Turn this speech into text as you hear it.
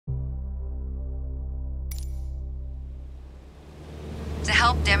To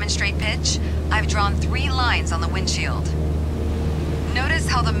help demonstrate pitch, I've drawn 3 lines on the windshield. Notice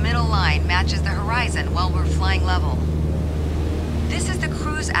how the middle line matches the horizon while we're flying level. This is the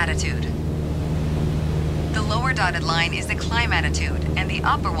cruise attitude. The lower dotted line is the climb attitude, and the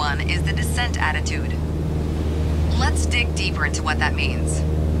upper one is the descent attitude. Let's dig deeper into what that means.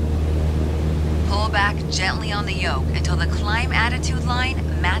 Pull back gently on the yoke until the climb attitude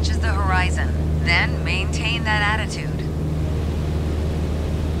line matches the horizon. Then maintain that attitude.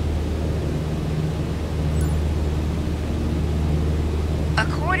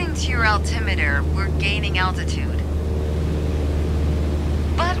 According to your altimeter, we're gaining altitude.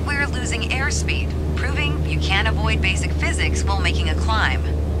 But we're losing airspeed, proving you can't avoid basic physics while making a climb.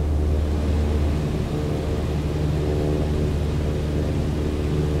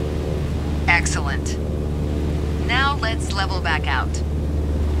 Excellent. Now let's level back out.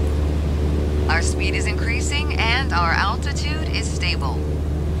 Our speed is increasing and our altitude is stable.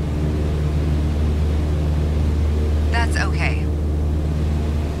 That's okay.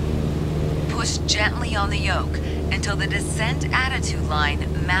 Push gently on the yoke until the descent attitude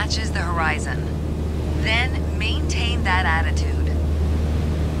line matches the horizon. Then maintain that attitude.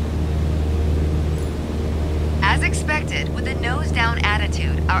 As expected, with a nose-down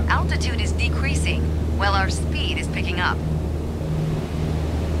attitude, our altitude is decreasing while our speed is picking up.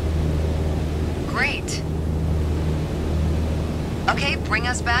 Great. Okay, bring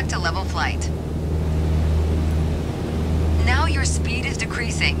us back to level flight. Now your speed is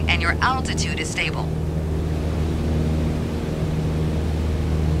decreasing and your altitude is stable.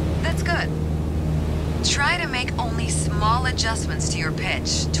 That's good. Try to make only small adjustments to your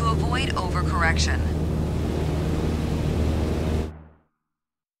pitch to avoid overcorrection.